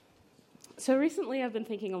So recently I've been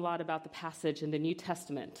thinking a lot about the passage in the New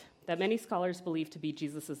Testament that many scholars believe to be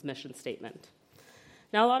Jesus' mission statement.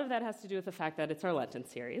 Now, a lot of that has to do with the fact that it's our Lenten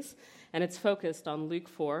series, and it's focused on Luke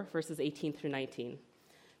 4, verses 18 through 19,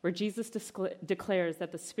 where Jesus declares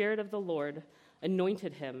that the Spirit of the Lord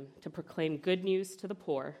anointed him to proclaim good news to the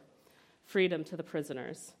poor, freedom to the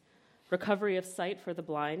prisoners, recovery of sight for the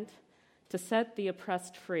blind, to set the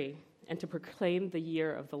oppressed free, and to proclaim the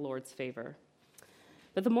year of the Lord's favor.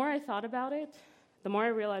 But the more I thought about it, the more I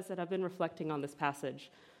realized that I've been reflecting on this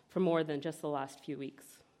passage for more than just the last few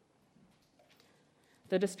weeks.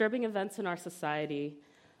 The disturbing events in our society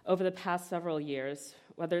over the past several years,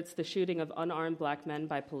 whether it's the shooting of unarmed black men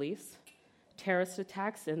by police, terrorist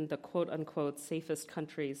attacks in the quote-unquote safest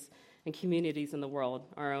countries and communities in the world,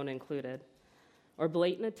 our own included, or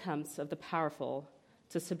blatant attempts of the powerful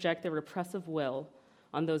to subject their repressive will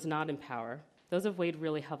on those not in power, those have weighed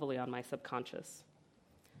really heavily on my subconscious.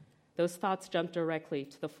 Those thoughts jumped directly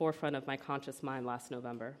to the forefront of my conscious mind last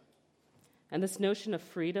November. And this notion of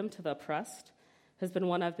freedom to the oppressed has been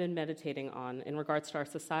one I've been meditating on in regards to our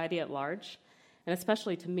society at large, and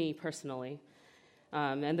especially to me personally,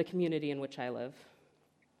 and the community in which I live.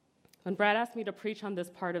 When Brad asked me to preach on this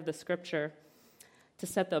part of the scripture to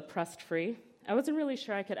set the oppressed free, I wasn't really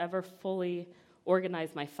sure I could ever fully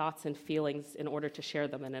organize my thoughts and feelings in order to share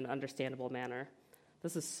them in an understandable manner.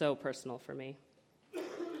 This is so personal for me.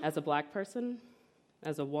 As a black person,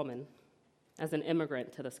 as a woman, as an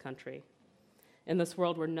immigrant to this country, in this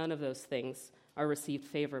world where none of those things are received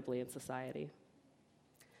favorably in society.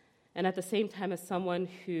 And at the same time, as someone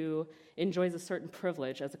who enjoys a certain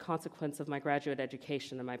privilege as a consequence of my graduate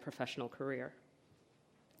education and my professional career.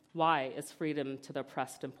 Why is freedom to the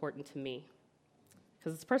oppressed important to me?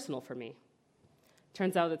 Because it's personal for me.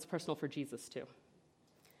 Turns out it's personal for Jesus too.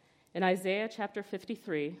 In Isaiah chapter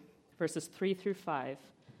 53, verses 3 through 5,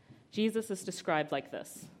 Jesus is described like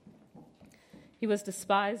this. He was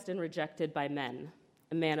despised and rejected by men,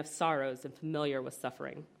 a man of sorrows and familiar with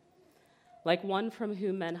suffering. Like one from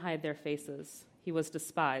whom men hide their faces, he was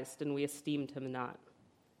despised, and we esteemed him not.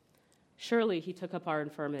 Surely he took up our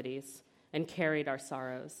infirmities and carried our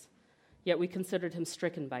sorrows, yet we considered him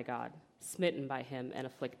stricken by God, smitten by him, and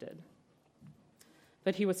afflicted.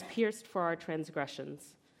 But he was pierced for our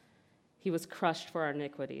transgressions. He was crushed for our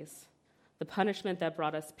iniquities. The punishment that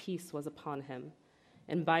brought us peace was upon him,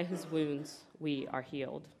 and by his wounds we are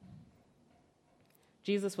healed.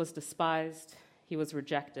 Jesus was despised. He was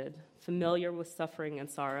rejected, familiar with suffering and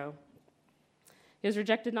sorrow. He was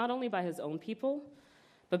rejected not only by his own people,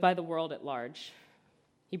 but by the world at large.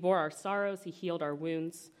 He bore our sorrows, he healed our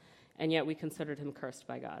wounds, and yet we considered him cursed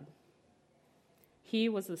by God. He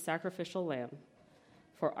was the sacrificial lamb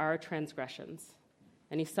for our transgressions,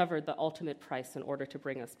 and he suffered the ultimate price in order to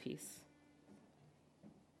bring us peace.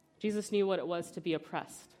 Jesus knew what it was to be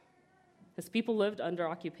oppressed. His people lived under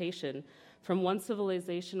occupation from one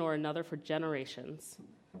civilization or another for generations.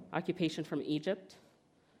 Occupation from Egypt,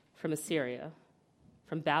 from Assyria,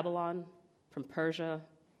 from Babylon, from Persia,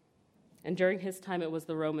 and during his time it was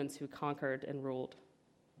the Romans who conquered and ruled.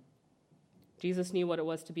 Jesus knew what it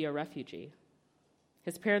was to be a refugee.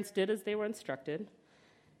 His parents did as they were instructed,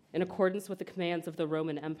 in accordance with the commands of the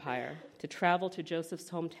Roman Empire, to travel to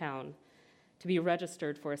Joseph's hometown to be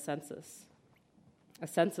registered for a census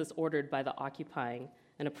ordered by the occupying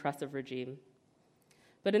and oppressive regime.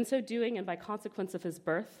 But in so doing, and by consequence of his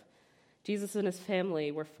birth, Jesus and his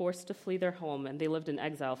family were forced to flee their home, and they lived in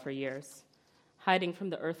exile for years, hiding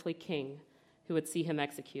from the earthly king who would see him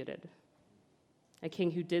executed, a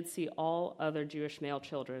king who did see all other Jewish male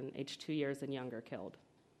children aged 2 years and younger killed.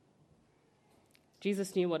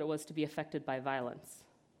 Jesus knew what it was to be affected by violence.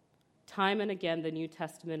 Time and again, the New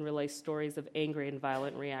Testament relays stories of angry and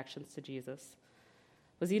violent reactions to Jesus.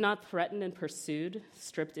 Was he not threatened and pursued,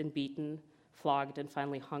 stripped and beaten, flogged, and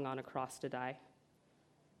finally hung on a cross to die?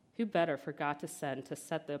 Who better for God to send to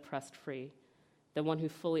set the oppressed free than one who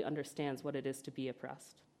fully understands what it is to be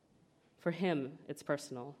oppressed? For him, it's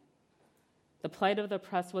personal. The plight of the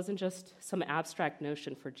oppressed wasn't just some abstract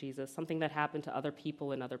notion for Jesus, something that happened to other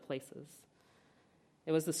people in other places.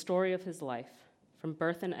 It was the story of his life, from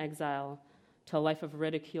birth in exile to a life of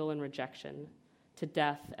ridicule and rejection, to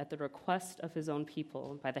death at the request of his own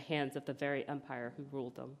people by the hands of the very empire who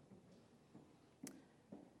ruled them.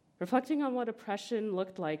 Reflecting on what oppression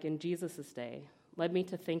looked like in Jesus' day led me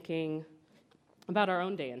to thinking about our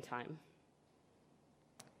own day and time.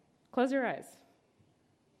 Close your eyes.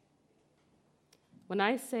 When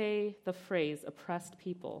I say the phrase oppressed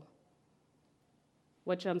people,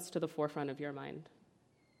 what jumps to the forefront of your mind?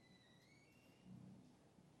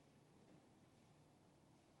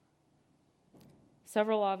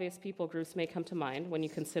 Several obvious people groups may come to mind when you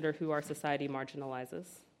consider who our society marginalizes: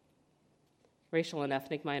 racial and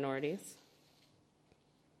ethnic minorities,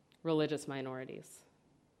 religious minorities,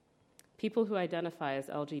 people who identify as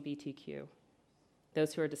LGBTQ,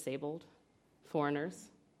 those who are disabled, foreigners,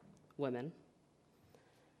 women.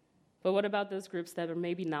 But what about those groups that are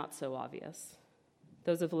maybe not so obvious?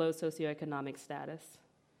 Those of low socioeconomic status,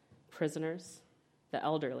 prisoners, the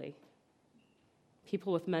elderly,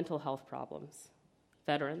 people with mental health problems,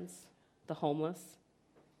 veterans, the homeless.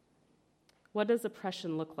 What does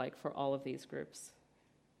oppression look like for all of these groups?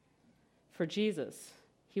 For Jesus,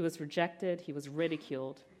 he was rejected, he was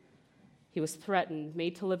ridiculed, he was threatened,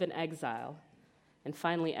 made to live in exile, and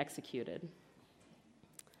finally executed.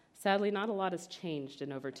 Sadly, not a lot has changed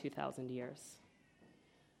in over 2,000 years.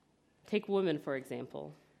 Take women, for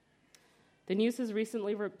example. The news has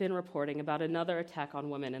recently been reporting about another attack on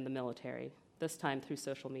women in the military, this time through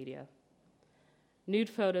social media. Nude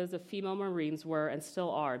photos of female Marines were and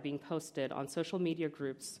still are being posted on social media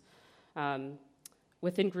groups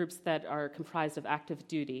within groups that are comprised of active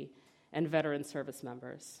duty and veteran service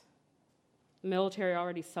members. The military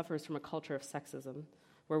already suffers from a culture of sexism,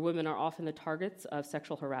 where women are often the targets of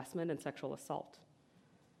sexual harassment and sexual assault.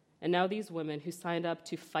 And now these women who signed up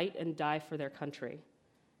to fight and die for their country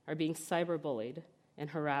are being cyberbullied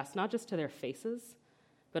and harassed, not just to their faces,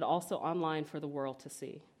 but also online for the world to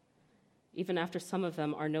see, even after some of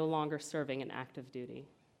them are no longer serving in active duty.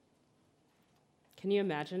 Can you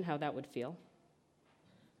imagine how that would feel?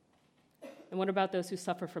 And what about those who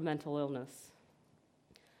suffer from mental illness?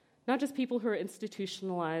 Not just people who are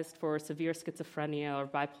institutionalized for severe schizophrenia or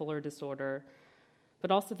bipolar disorder,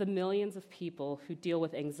 but also the millions of people who deal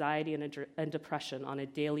with anxiety and depression on a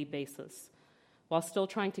daily basis, while still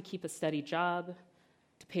trying to keep a steady job,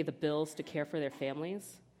 to pay the bills, to care for their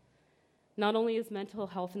families. Not only is mental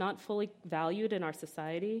health not fully valued in our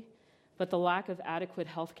society, but the lack of adequate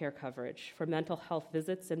healthcare coverage for mental health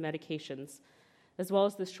visits and medications, as well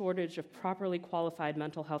as the shortage of properly qualified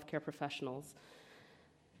mental health care professionals,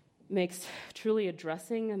 makes truly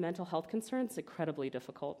addressing mental health concerns incredibly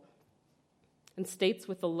difficult. In states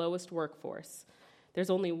with the lowest workforce, there's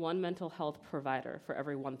only one mental health provider for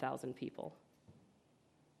every 1,000 people.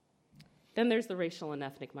 Then there's the racial and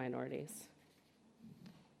ethnic minorities.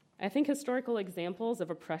 I think historical examples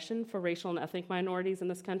of oppression for racial and ethnic minorities in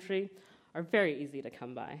this country are very easy to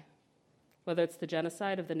come by, whether it's the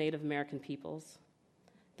genocide of the Native American peoples,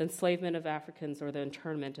 the enslavement of Africans, or the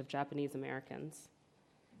internment of Japanese Americans.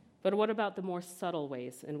 But what about the more subtle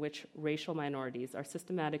ways in which racial minorities are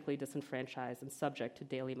systematically disenfranchised and subject to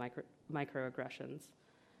daily microaggressions?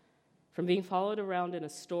 From being followed around in a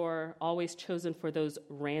store, always chosen for those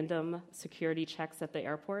random security checks at the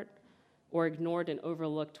airport, or ignored and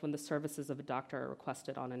overlooked when the services of a doctor are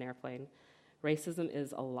requested on an airplane, racism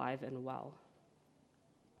is alive and well.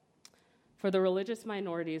 For the religious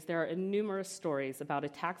minorities, there are numerous stories about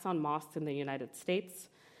attacks on mosques in the United States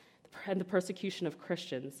and the persecution of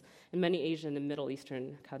Christians in many Asian and Middle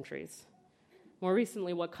Eastern countries. More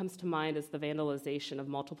recently, what comes to mind is the vandalization of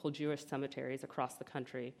multiple Jewish cemeteries across the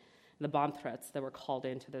country and the bomb threats that were called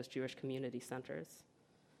into those Jewish community centers.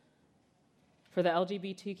 For the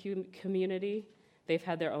LGBTQ community, they've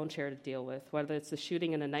had their own share to deal with, whether it's the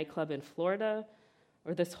shooting in a nightclub in Florida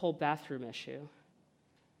or this whole bathroom issue.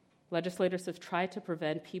 Legislators have tried to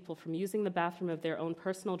prevent people from using the bathroom of their own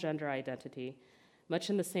personal gender identity, much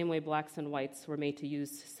in the same way blacks and whites were made to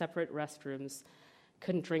use separate restrooms,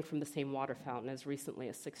 couldn't drink from the same water fountain as recently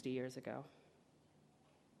as 60 years ago.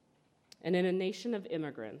 And in a nation of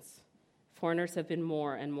immigrants, foreigners have been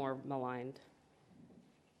more and more maligned.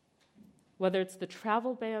 Whether it's the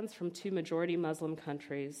travel bans from the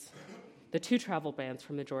two travel bans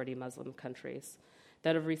from majority Muslim countries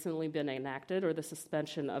that have recently been enacted, or the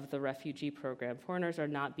suspension of the refugee program, foreigners are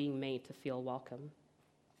not being made to feel welcome.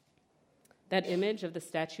 That image of the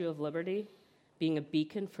Statue of Liberty being a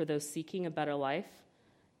beacon for those seeking a better life,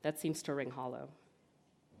 that seems to ring hollow.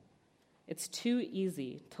 It's too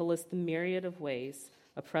easy to list the myriad of ways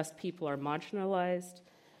oppressed people are marginalized,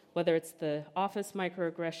 whether it's the office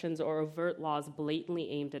microaggressions or overt laws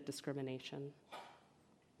blatantly aimed at discrimination.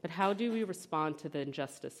 But how do we respond to the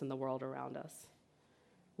injustice in the world around us?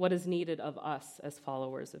 What is needed of us as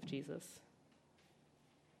followers of Jesus?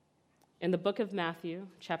 In the book of Matthew,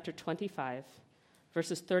 chapter 25,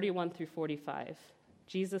 verses 31 through 45,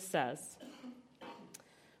 Jesus says,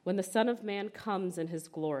 "When the Son of Man comes in his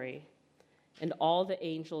glory, and all the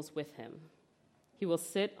angels with him, he will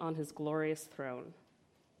sit on his glorious throne.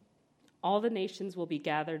 All the nations will be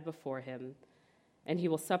gathered before him, and he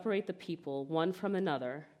will separate the people one from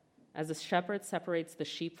another, as a shepherd separates the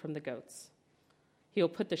sheep from the goats. He will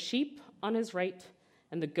put the sheep on his right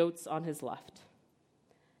and the goats on his left.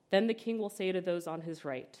 Then the king will say to those on his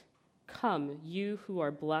right, 'Come, you who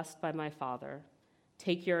are blessed by my Father,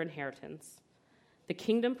 take your inheritance, the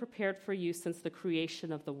kingdom prepared for you since the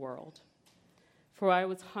creation of the world. For I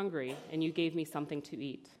was hungry, and you gave me something to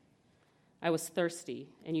eat. I was thirsty,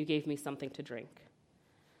 and you gave me something to drink.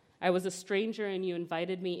 I was a stranger, and you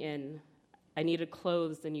invited me in. I needed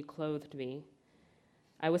clothes, and you clothed me.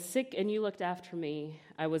 I was sick, and you looked after me.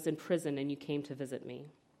 I was in prison, and you came to visit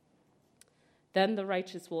me.' Then the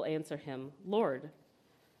righteous will answer him, 'Lord,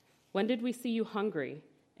 when did we see you hungry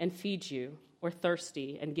and feed you, or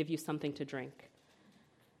thirsty and give you something to drink?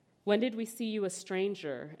 When did we see you a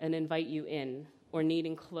stranger and invite you in, or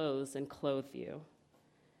needing clothes and clothe you?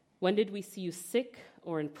 When did we see you sick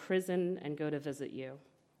or in prison and go to visit you?'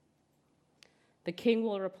 The king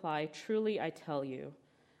will reply, 'Truly I tell you,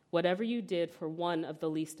 whatever you did for one of the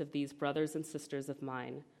least of these brothers and sisters of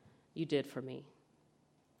mine, you did for me.'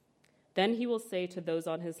 Then he will say to those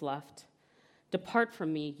on his left, 'Depart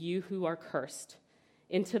from me, you who are cursed,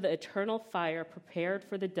 into the eternal fire prepared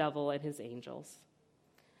for the devil and his angels.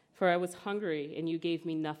 For I was hungry, and you gave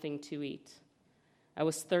me nothing to eat. I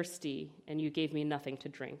was thirsty, and you gave me nothing to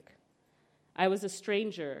drink. I was a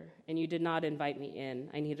stranger, and you did not invite me in.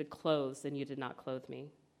 I needed clothes, and you did not clothe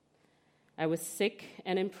me. I was sick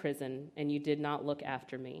and in prison, and you did not look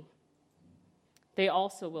after me.' They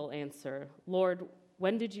also will answer, 'Lord,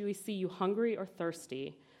 when did we see you hungry or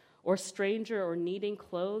thirsty, or stranger or needing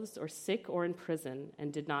clothes, or sick or in prison,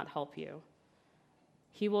 and did not help you?'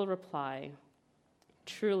 He will reply,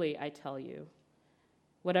 'Truly I tell you,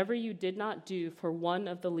 whatever you did not do for one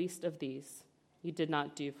of the least of these, you did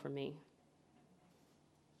not do for me.'"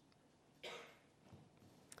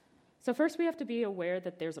 So first we have to be aware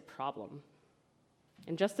that there's a problem.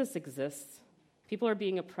 Injustice exists. People are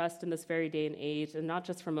being oppressed in this very day and age, and not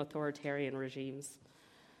just from authoritarian regimes.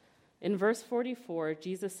 In verse 44,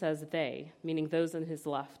 Jesus says they, meaning those on his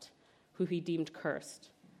left, who he deemed cursed,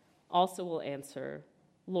 also will answer,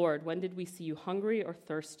 "Lord, when did we see you hungry or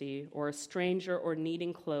thirsty, or a stranger or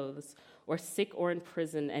needing clothes, or sick or in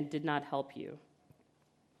prison, and did not help you?"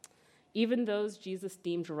 Even those Jesus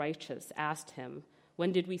deemed righteous asked him,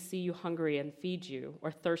 "When did we see you hungry and feed you,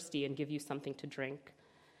 or thirsty and give you something to drink?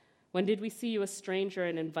 When did we see you a stranger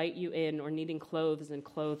and invite you in, or needing clothes and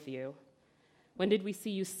clothe you? When did we see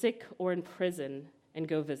you sick or in prison and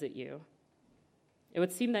go visit you?" It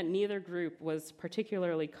would seem that neither group was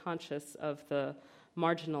particularly conscious of the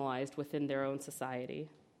marginalized within their own society,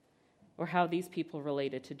 or how these people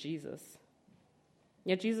related to Jesus.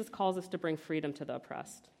 Yet Jesus calls us to bring freedom to the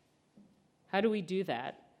oppressed. How do we do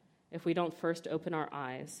that if we don't first open our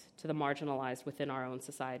eyes to the marginalized within our own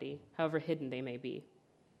society, however hidden they may be?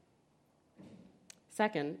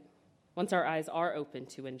 Second, once our eyes are open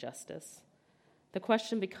to injustice, the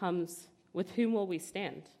question becomes, with whom will we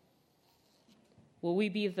stand? Will we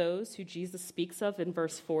be those who Jesus speaks of in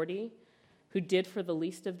verse 40, who did for the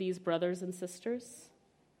least of these brothers and sisters?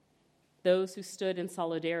 Those who stood in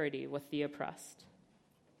solidarity with the oppressed?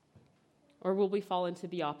 Or will we fall into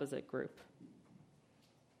the opposite group?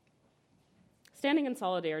 Standing in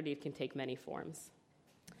solidarity can take many forms.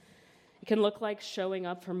 It can look like showing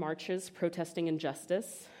up for marches protesting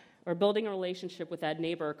injustice, or building a relationship with that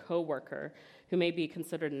neighbor or coworker who may be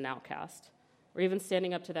considered an outcast, or even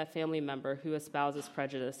standing up to that family member who espouses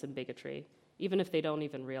prejudice and bigotry, even if they don't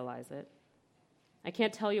even realize it. I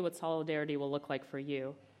can't tell you what solidarity will look like for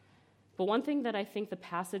you, but one thing that I think the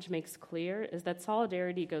passage makes clear is that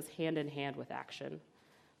solidarity goes hand in hand with action,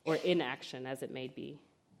 or inaction as it may be.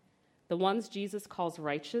 The ones Jesus calls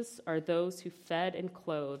righteous are those who fed and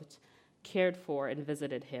clothed, cared for, and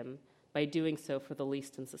visited him by doing so for the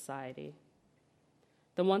least in society.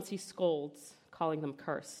 The ones he scolds, calling them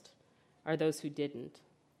cursed, are those who didn't.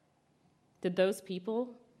 Did those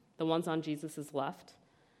people, the ones on Jesus' left,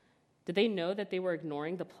 did they know that they were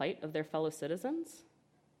ignoring the plight of their fellow citizens?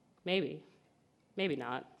 Maybe. Maybe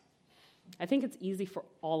not. I think it's easy for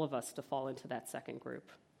all of us to fall into that second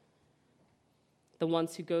group. The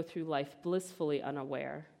ones who go through life blissfully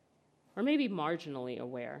unaware, or maybe marginally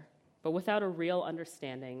aware, but without a real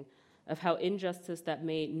understanding of how injustice that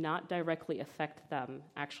may not directly affect them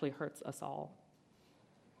actually hurts us all.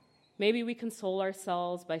 Maybe we console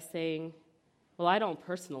ourselves by saying, "Well, I don't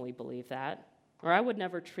personally believe that," or "I would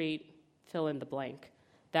never treat fill in the blank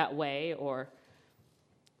that way," or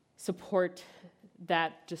support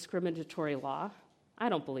that discriminatory law. I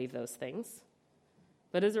don't believe those things.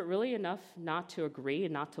 But is it really enough not to agree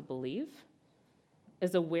and not to believe?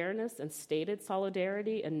 Is awareness and stated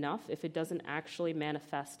solidarity enough if it doesn't actually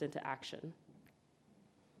manifest into action?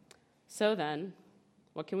 So then,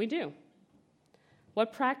 What can we do?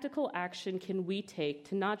 What practical action can we take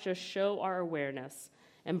to not just show our awareness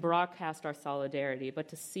and broadcast our solidarity, but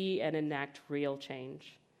to see and enact real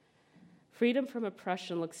change? Freedom from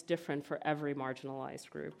oppression looks different for every marginalized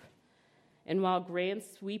group. And while grand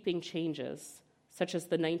sweeping changes, such as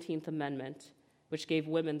the 19th Amendment, which gave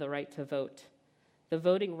women the right to vote, the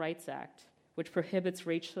Voting Rights Act, which prohibits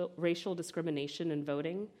racial discrimination in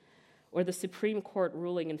voting, or the Supreme Court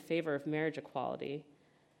ruling in favor of marriage equality,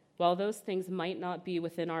 while those things might not be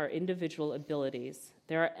within our individual abilities,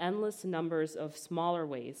 there are endless numbers of smaller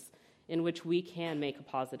ways in which we can make a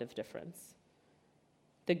positive difference.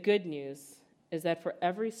 The good news is that for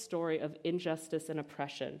every story of injustice and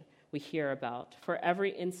oppression we hear about, for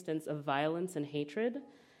every instance of violence and hatred,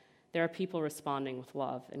 there are people responding with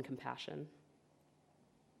love and compassion.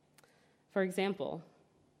 For example,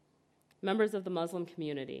 members of the Muslim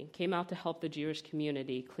community came out to help the Jewish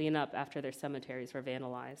community clean up after their cemeteries were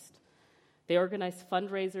vandalized. They organized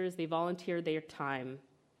fundraisers, they volunteered their time.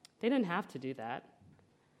 They didn't have to do that.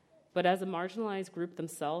 But as a marginalized group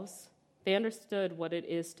themselves, they understood what it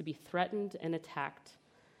is to be threatened and attacked,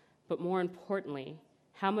 but more importantly,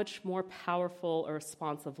 how much more powerful a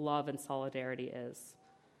response of love and solidarity is.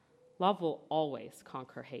 Love will always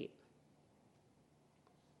conquer hate.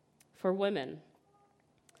 For women,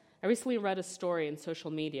 I recently read a story in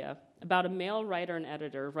social media about a male writer and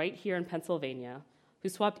editor right here in Pennsylvania who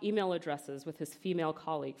swapped email addresses with his female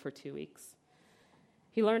colleague for 2 weeks.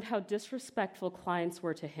 He learned how disrespectful clients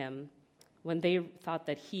were to him when they thought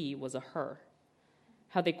that he was a her,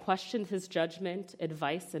 how they questioned his judgment,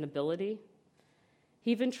 advice, and ability. He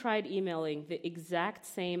even tried emailing the exact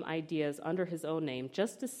same ideas under his own name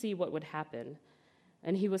just to see what would happen,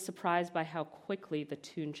 and he was surprised by how quickly the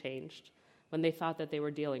tune changed when they thought that they were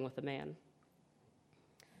dealing with a man.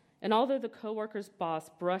 And although the coworker's boss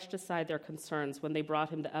brushed aside their concerns when they brought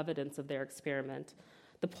him the evidence of their experiment,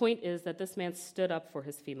 the point is that this man stood up for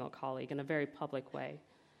his female colleague in a very public way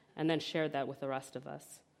and then shared that with the rest of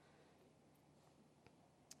us.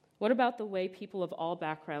 What about the way people of all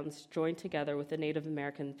backgrounds joined together with the Native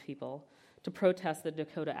American people to protest the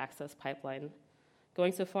Dakota Access Pipeline,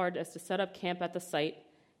 going so far as to set up camp at the site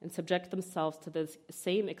and subject themselves to the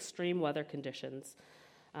same extreme weather conditions,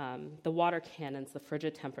 the water cannons, the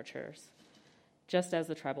frigid temperatures, just as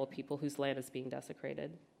the tribal people whose land is being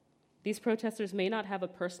desecrated? These protesters may not have a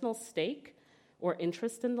personal stake or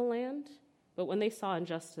interest in the land, but when they saw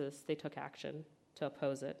injustice, they took action to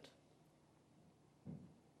oppose it.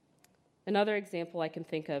 Another example I can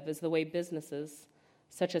think of is the way businesses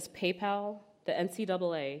such as PayPal, the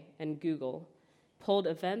NCAA, and Google pulled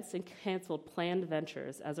events and canceled planned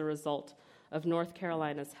ventures as a result of North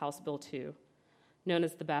Carolina's House Bill 2, known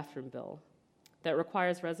as the Bathroom Bill, that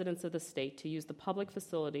requires residents of the state to use the public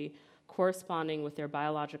facility corresponding with their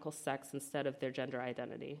biological sex instead of their gender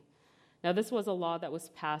identity. Now, this was a law that was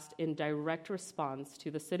passed in direct response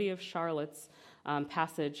to the city of Charlotte's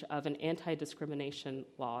passage of an anti-discrimination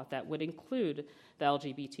law that would include the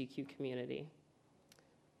LGBTQ community.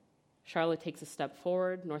 Charlotte takes a step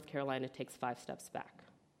forward, North Carolina takes 5 steps back.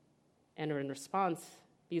 And in response,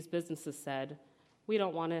 these businesses said, we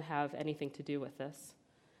don't want to have anything to do with this.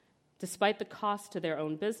 Despite the cost to their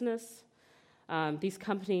own business, these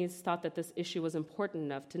companies thought that this issue was important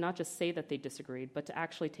enough to not just say that they disagreed, but to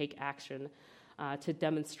actually take action to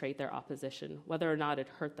demonstrate their opposition, whether or not it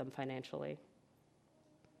hurt them financially.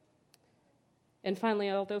 And finally,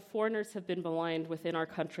 although foreigners have been maligned within our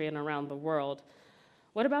country and around the world,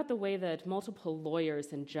 what about the way that multiple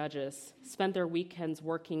lawyers and judges spent their weekends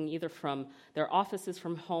working either from their offices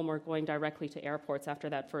from home or going directly to airports after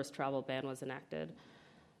that first travel ban was enacted,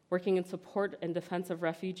 working in support and defense of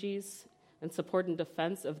refugees and support and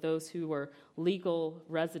defense of those who were legal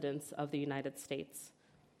residents of the United States?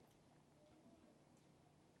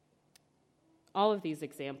 All of these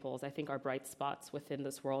examples, I think, are bright spots within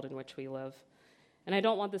this world in which we live. And I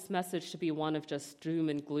don't want this message to be one of just doom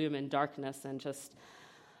and gloom and darkness and just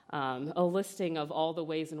a listing of all the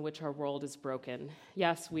ways in which our world is broken.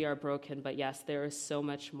 Yes, we are broken, but yes, there is so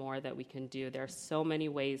much more that we can do. There are so many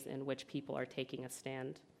ways in which people are taking a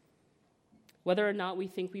stand. Whether or not we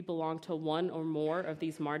think we belong to one or more of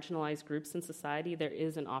these marginalized groups in society, there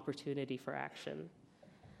is an opportunity for action.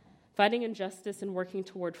 Fighting injustice and working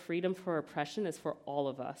toward freedom for oppression is for all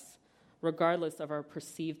of us, regardless of our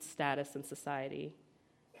perceived status in society.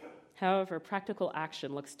 However, practical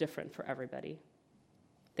action looks different for everybody.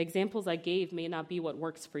 The examples I gave may not be what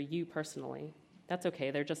works for you personally. That's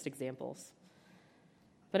okay, they're just examples.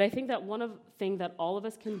 But I think that one thing that all of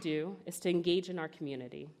us can do is to engage in our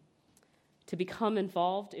community, to become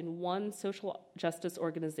involved in one social justice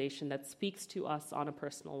organization that speaks to us on a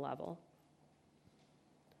personal level.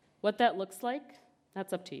 What that looks like,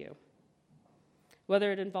 that's up to you.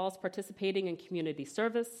 Whether it involves participating in community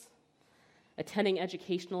service, attending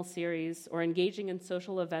educational series, or engaging in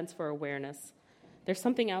social events for awareness, there's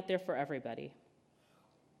something out there for everybody.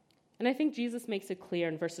 And I think Jesus makes it clear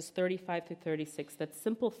in verses 35 through 36 that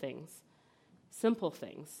simple things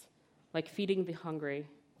like feeding the hungry,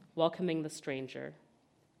 welcoming the stranger,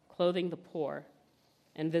 clothing the poor,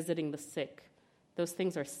 and visiting the sick, those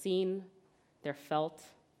things are seen, they're felt,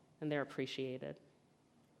 and they're appreciated.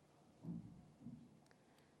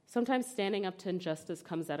 Sometimes standing up to injustice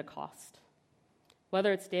comes at a cost.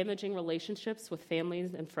 Whether it's damaging relationships with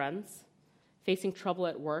families and friends, facing trouble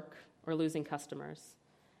at work, or losing customers,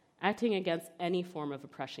 acting against any form of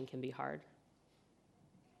oppression can be hard.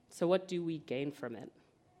 So what do we gain from it?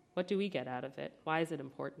 What do we get out of it? Why is it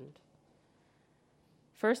important?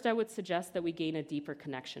 First, I would suggest that we gain a deeper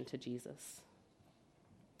connection to Jesus.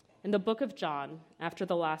 In the book of John, after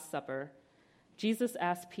the Last Supper, Jesus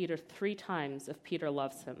asked Peter 3 times if Peter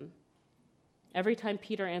loves him. Every time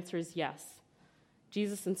Peter answers yes,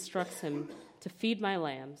 Jesus instructs him to feed my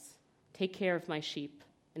lambs, take care of my sheep,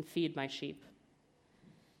 and feed my sheep.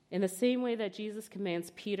 In the same way that Jesus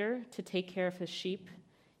commands Peter to take care of his sheep,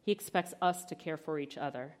 he expects us to care for each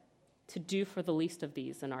other, to do for the least of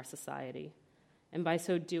these in our society, and by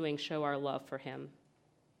so doing, show our love for him.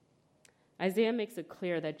 Isaiah makes it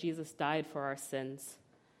clear that Jesus died for our sins,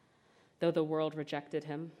 though the world rejected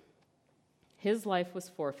him. His life was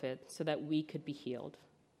forfeit so that we could be healed,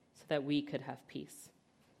 so that we could have peace.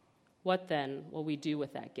 What then will we do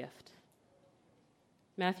with that gift?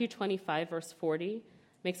 Matthew 25, verse 40,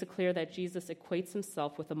 makes it clear that Jesus equates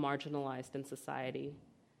himself with the marginalized in society.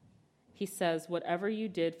 He says, "Whatever you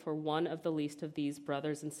did for one of the least of these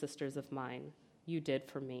brothers and sisters of mine, you did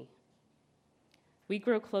for me." We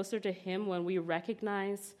grow closer to him when we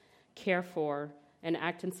recognize, care for, and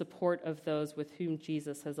act in support of those with whom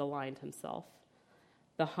Jesus has aligned himself: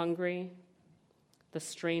 the hungry, the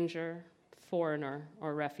stranger, foreigner,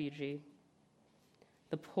 or refugee,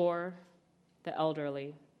 the poor, the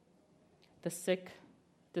elderly, the sick,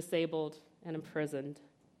 disabled, and imprisoned,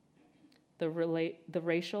 the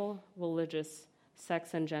racial, religious,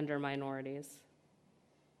 sex, and gender minorities.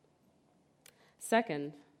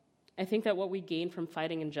 Second, I think that what we gain from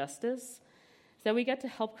fighting injustice is that we get to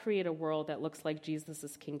help create a world that looks like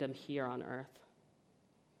Jesus' kingdom here on earth.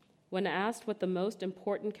 When asked what the most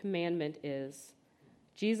important commandment is,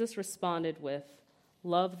 Jesus responded with,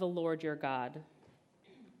 "Love the Lord your God,"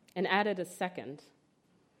 and added a second,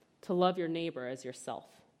 to love your neighbor as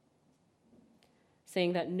yourself,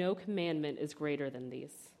 saying that no commandment is greater than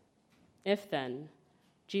these. If then,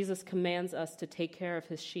 Jesus commands us to take care of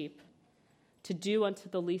his sheep, to do unto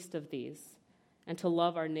the least of these, and to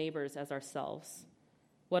love our neighbors as ourselves,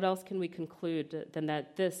 what else can we conclude than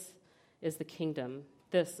that this is the kingdom,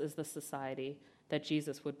 this is the society that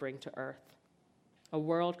Jesus would bring to earth? A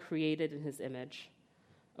world created in his image,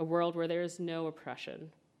 a world where there is no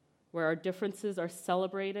oppression, where our differences are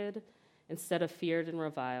celebrated instead of feared and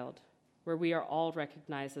reviled, where we are all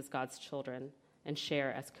recognized as God's children and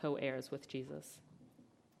share as co-heirs with Jesus.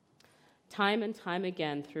 Time and time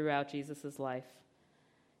again throughout Jesus' life,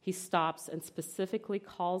 he stops and specifically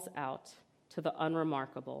calls out to the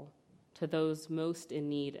unremarkable, to those most in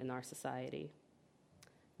need in our society.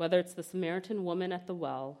 Whether it's the Samaritan woman at the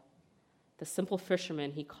well, the simple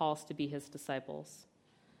fisherman he calls to be his disciples,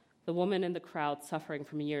 the woman in the crowd suffering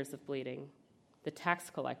from years of bleeding, the tax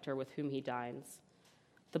collector with whom he dines,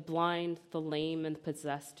 the blind, the lame, and the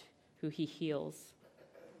possessed who he heals.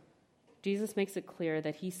 Jesus makes it clear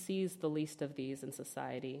that he sees the least of these in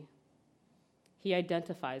society. He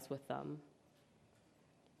identifies with them.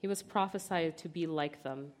 He was prophesied to be like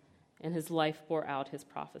them, and his life bore out his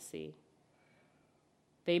prophecy.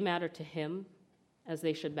 They matter to him as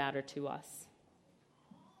they should matter to us.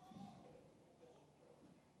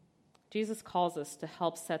 Jesus calls us to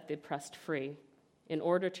help set the oppressed free in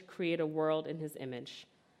order to create a world in his image,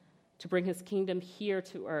 to bring his kingdom here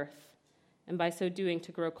to earth, and by so doing,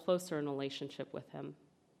 to grow closer in relationship with him.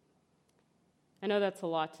 I know that's a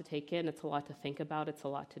lot to take in, it's a lot to think about, it's a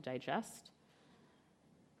lot to digest.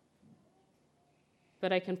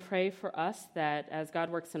 But I can pray for us that as God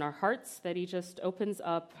works in our hearts, that he just opens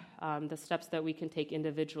up the steps that we can take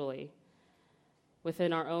individually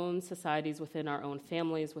within our own societies, within our own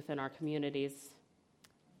families, within our communities,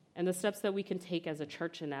 and the steps that we can take as a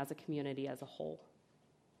church and as a community as a whole.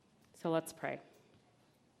 So let's pray.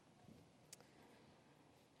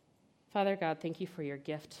 Father God, thank you for your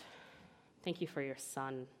gift. Thank you for your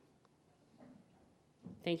Son.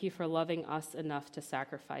 Thank you for loving us enough to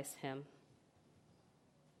sacrifice him.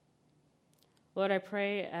 Lord, I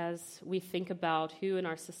pray as we think about who in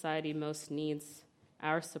our society most needs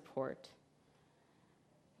our support,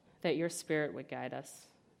 that your Spirit would guide us.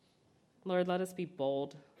 Lord, let us be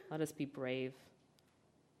bold. Let us be brave.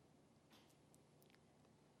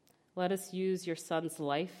 Let us use your Son's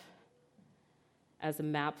life as a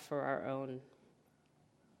map for our own.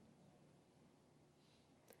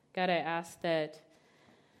 God, I ask that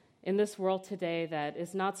in this world today that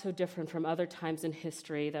is not so different from other times in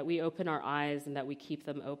history, that we open our eyes and that we keep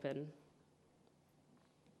them open.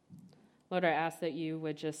 Lord, I ask that you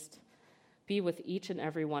would just be with each and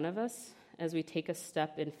every one of us as we take a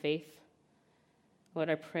step in faith. Lord,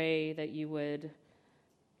 I pray that you would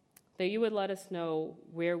let us know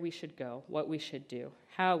where we should go, what we should do,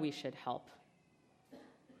 how we should help.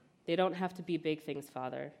 They don't have to be big things,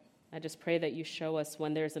 Father. I just pray that you show us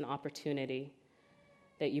when there's an opportunity,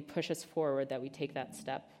 that you push us forward, that we take that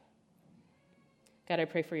step. God, I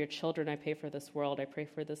pray for your children. I pray for this world. I pray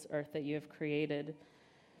for this earth that you have created,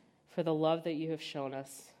 for the love that you have shown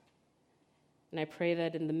us. And I pray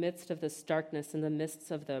that in the midst of this darkness, in the midst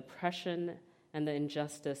of the oppression and the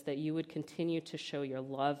injustice, that you would continue to show your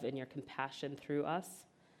love and your compassion through us,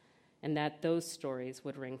 and that those stories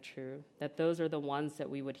would ring true, that those are the ones that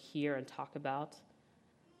we would hear and talk about.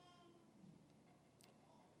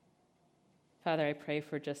 Father, I pray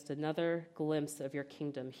for just another glimpse of your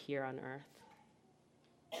kingdom here on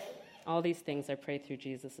earth. All these things I pray through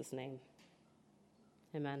Jesus' name.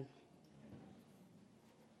 Amen.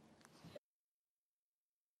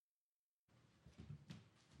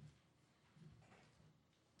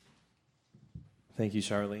 Thank you,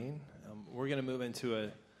 Charlene. We're going to move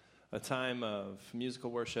into a time of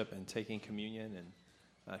musical worship and taking communion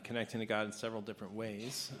and connecting to God in several different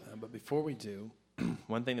ways. But before we do,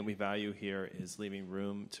 one thing that we value here is leaving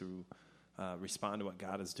room to respond to what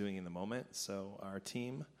God is doing in the moment. So our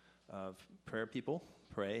team of prayer people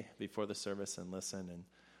pray before the service and listen, and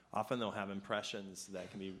often they'll have impressions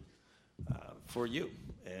that can be for you.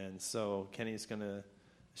 And so Kenny's going to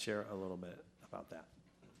share a little bit about that.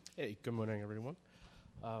 Hey, good morning, everyone.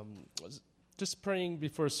 Was just praying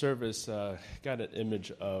before service, got an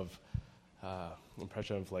image of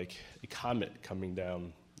impression of like a comet coming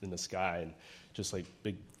down in the sky and just like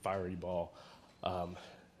big fiery ball.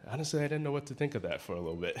 Honestly, I didn't know what to think of that for a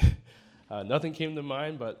little bit. Nothing came to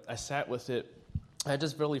mind, but I sat with it. I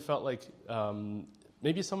just really felt like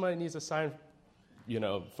maybe somebody needs a sign,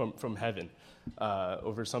 from heaven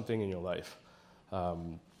over something in your life.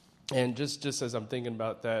 And just as I'm thinking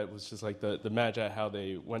about that, it was just like the Magi, how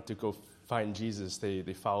they went to go find Jesus. They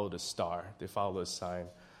followed a star. They followed a sign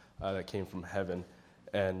that came from heaven.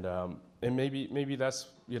 And maybe that's,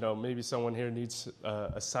 maybe someone here needs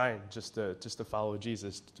a sign just to follow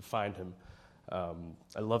Jesus, to find him.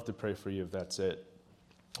 I'd love to pray for you if that's it.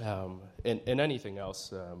 And anything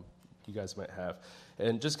else you guys might have.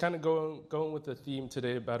 And just kind of going with the theme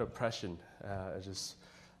today about oppression.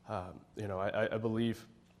 I believe,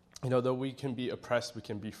 though we can be oppressed, we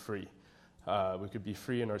can be free. We could be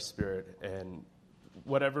free in our spirit. And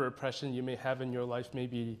whatever oppression you may have in your life,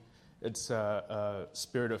 maybe it's a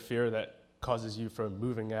spirit of fear that causes you from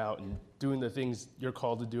moving out and doing the things you're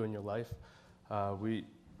called to do in your life. We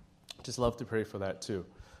just love to pray for that too.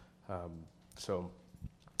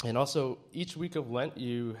 And also, each week of Lent,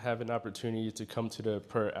 you have an opportunity to come to the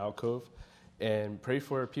prayer alcove and pray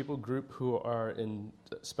for a people group who are in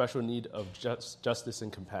special need of justice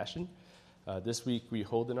and compassion. This week, we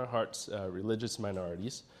hold in our hearts religious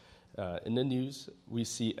minorities. In the news, we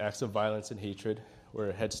see acts of violence and hatred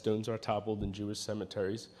where headstones are toppled in Jewish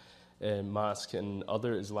cemeteries, and mosques and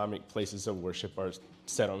other Islamic places of worship are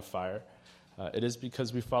set on fire. It is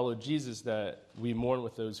because we follow Jesus that we mourn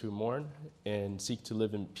with those who mourn and seek to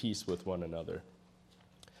live in peace with one another.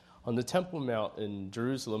 On the Temple Mount in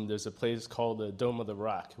Jerusalem, there's a place called the Dome of the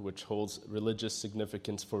Rock, which holds religious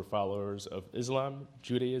significance for followers of Islam,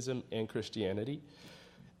 Judaism, and Christianity.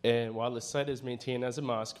 And while the site is maintained as a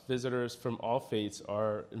mosque, visitors from all faiths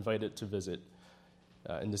are invited to visit.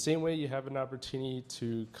 In the same way, you have an opportunity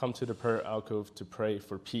to come to the prayer alcove to pray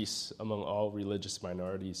for peace among all religious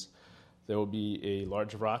minorities. There will be a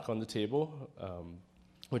large rock on the table,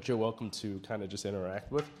 which you're welcome to kind of just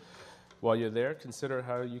interact with. While you're there, consider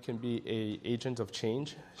how you can be an agent of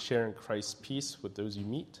change, sharing Christ's peace with those you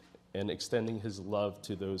meet, and extending his love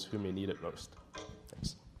to those who may need it most.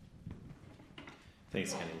 Thanks.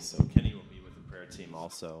 Thanks, Kenny. So Kenny will be with the prayer team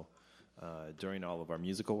also during all of our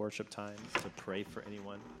musical worship times to pray for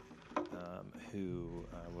anyone who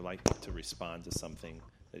would like to respond to something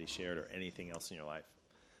that he shared or anything else in your life.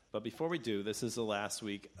 But before we do, this is the last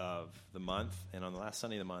week of the month, and on the last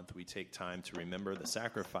Sunday of the month, we take time to remember the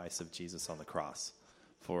sacrifice of Jesus on the cross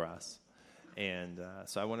for us. And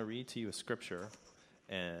so I want to read to you a scripture,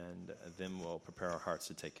 and then we'll prepare our hearts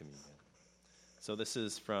to take communion. So this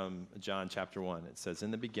is from John chapter 1. It says,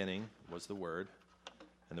 "In the beginning was the Word,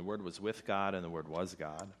 and the Word was with God, and the Word was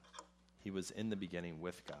God. He was in the beginning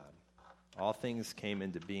with God. All things came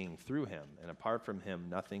into being through him, and apart from him,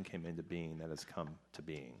 nothing came into being that has come to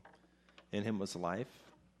being. In him was life,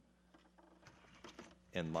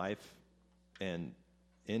 and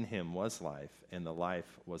in him was life, and the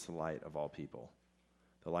life was the light of all people.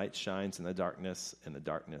 The light shines in the darkness, and the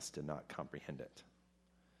darkness did not comprehend it."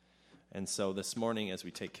 And so this morning, as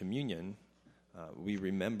we take communion, we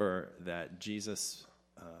remember that Jesus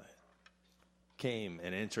came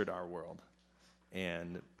and entered our world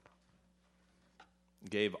and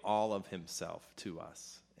gave all of himself to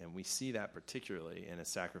us. And we see that particularly in his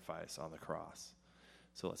sacrifice on the cross.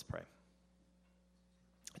 So let's pray.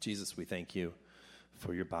 Jesus, we thank you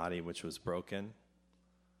for your body which was broken.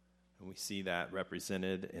 And we see that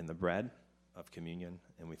represented in the bread of communion.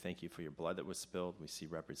 And we thank you for your blood that was spilled. We see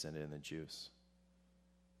represented in the juice.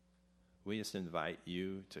 We just invite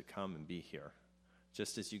you to come and be here,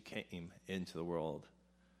 just as you came into the world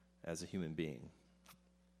as a human being.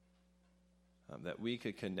 That we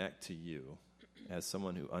could connect to you as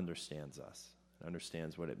someone who understands us,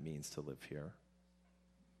 understands what it means to live here,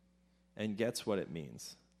 and gets what it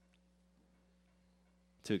means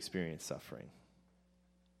to experience suffering.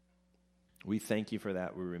 We thank you for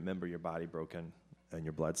that. We remember your body broken and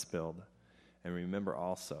your blood spilled, and remember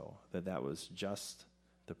also that that was just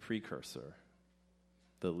the precursor,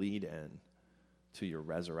 the lead-in to your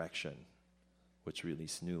resurrection, which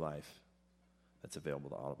released new life that's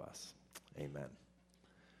available to all of us. Amen.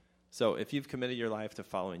 So if you've committed your life to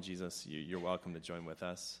following Jesus, you're welcome to join with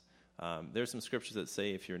us. There's some scriptures that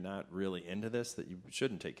say if you're not really into this, that you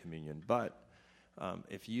shouldn't take communion. But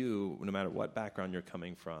if you, no matter what background you're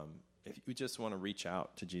coming from, if you just want to reach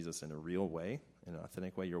out to Jesus in a real way, in an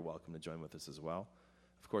authentic way, you're welcome to join with us as well.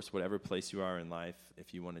 Of course, whatever place you are in life,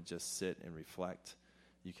 if you want to just sit and reflect,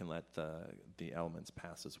 you can let the elements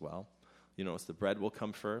pass as well. You notice the bread will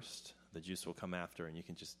come first, the juice will come after, and you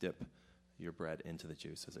can just dip your bread into the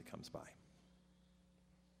juice as it comes by.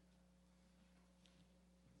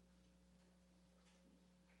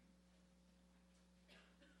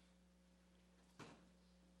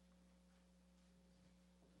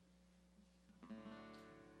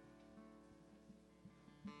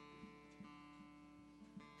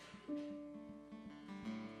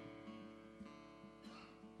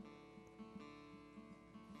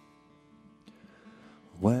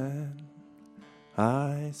 When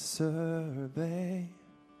I survey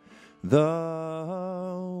the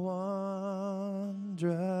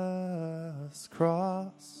wondrous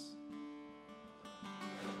cross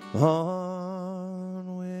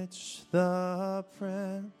on which the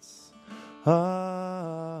Prince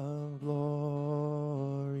of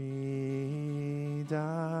Glory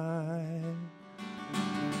died,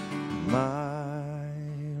 my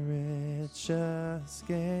richest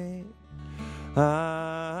gain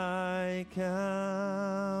I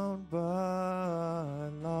count but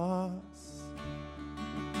loss,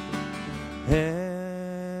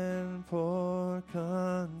 and pour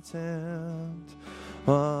contempt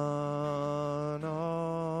on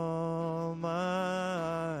all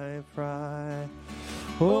my pride.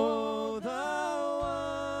 Oh,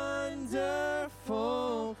 the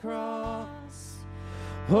wonderful cross!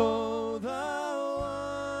 Oh, the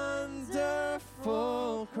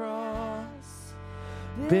wonderful cross!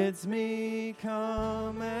 Bids me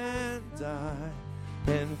come and die,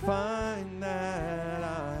 and find that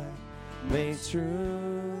I may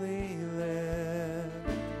truly live.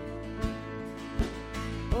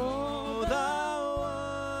 Oh, the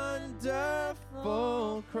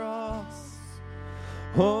wonderful cross!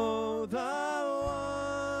 Oh, the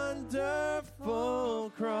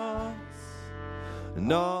wonderful cross!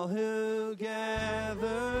 And all who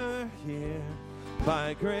gather here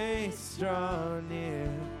by grace draw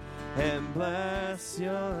near and bless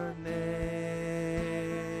your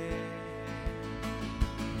name.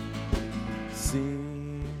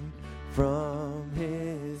 See from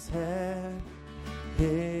his head,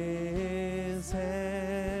 his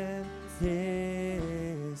hand,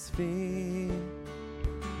 his feet,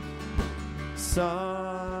 sorrow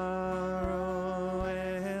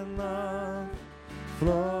and love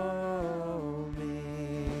flow.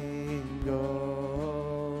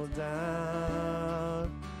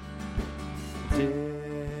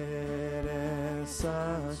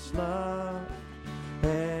 Such love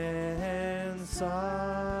and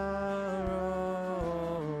sorrow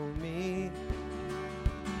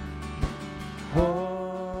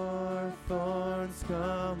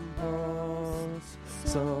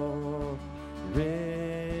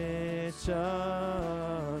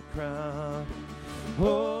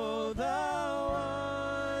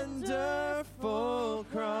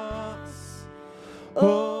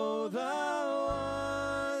Oh, the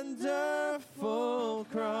wonderful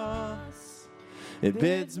cross. It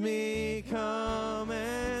bids me come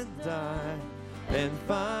and die and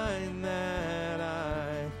find that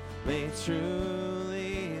I may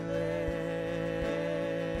truly live.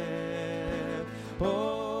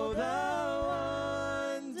 Oh,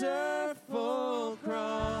 the wonderful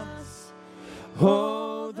cross.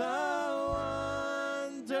 Oh, the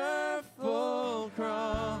wonderful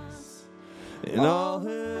cross. And all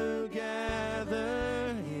who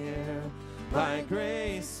gather here by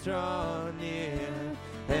grace draw near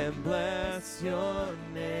and bless your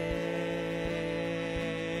name.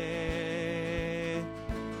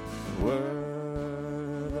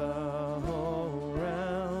 Were the whole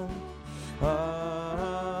realm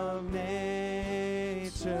of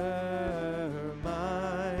nature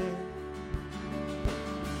mine,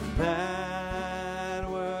 that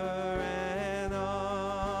were an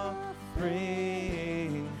offering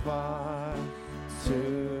far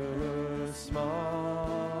too small.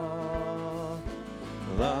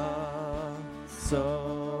 Love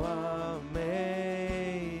so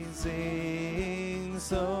amazing,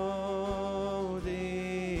 so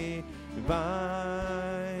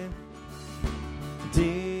divine,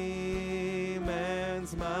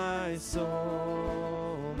 demands my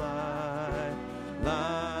soul, my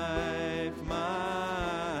life,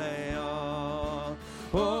 my all.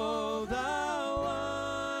 Oh,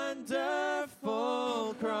 the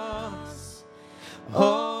wonderful cross.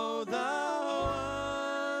 Oh, the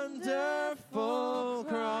wonderful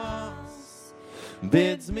cross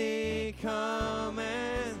bids me come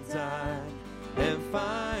and die and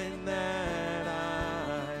find that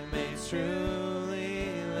I may truly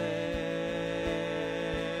live.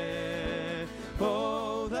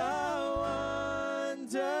 Oh, the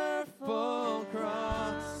wonderful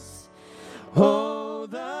cross. Oh,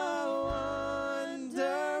 the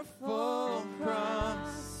wonderful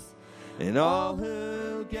cross. And all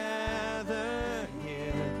who gather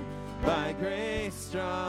here by grace draw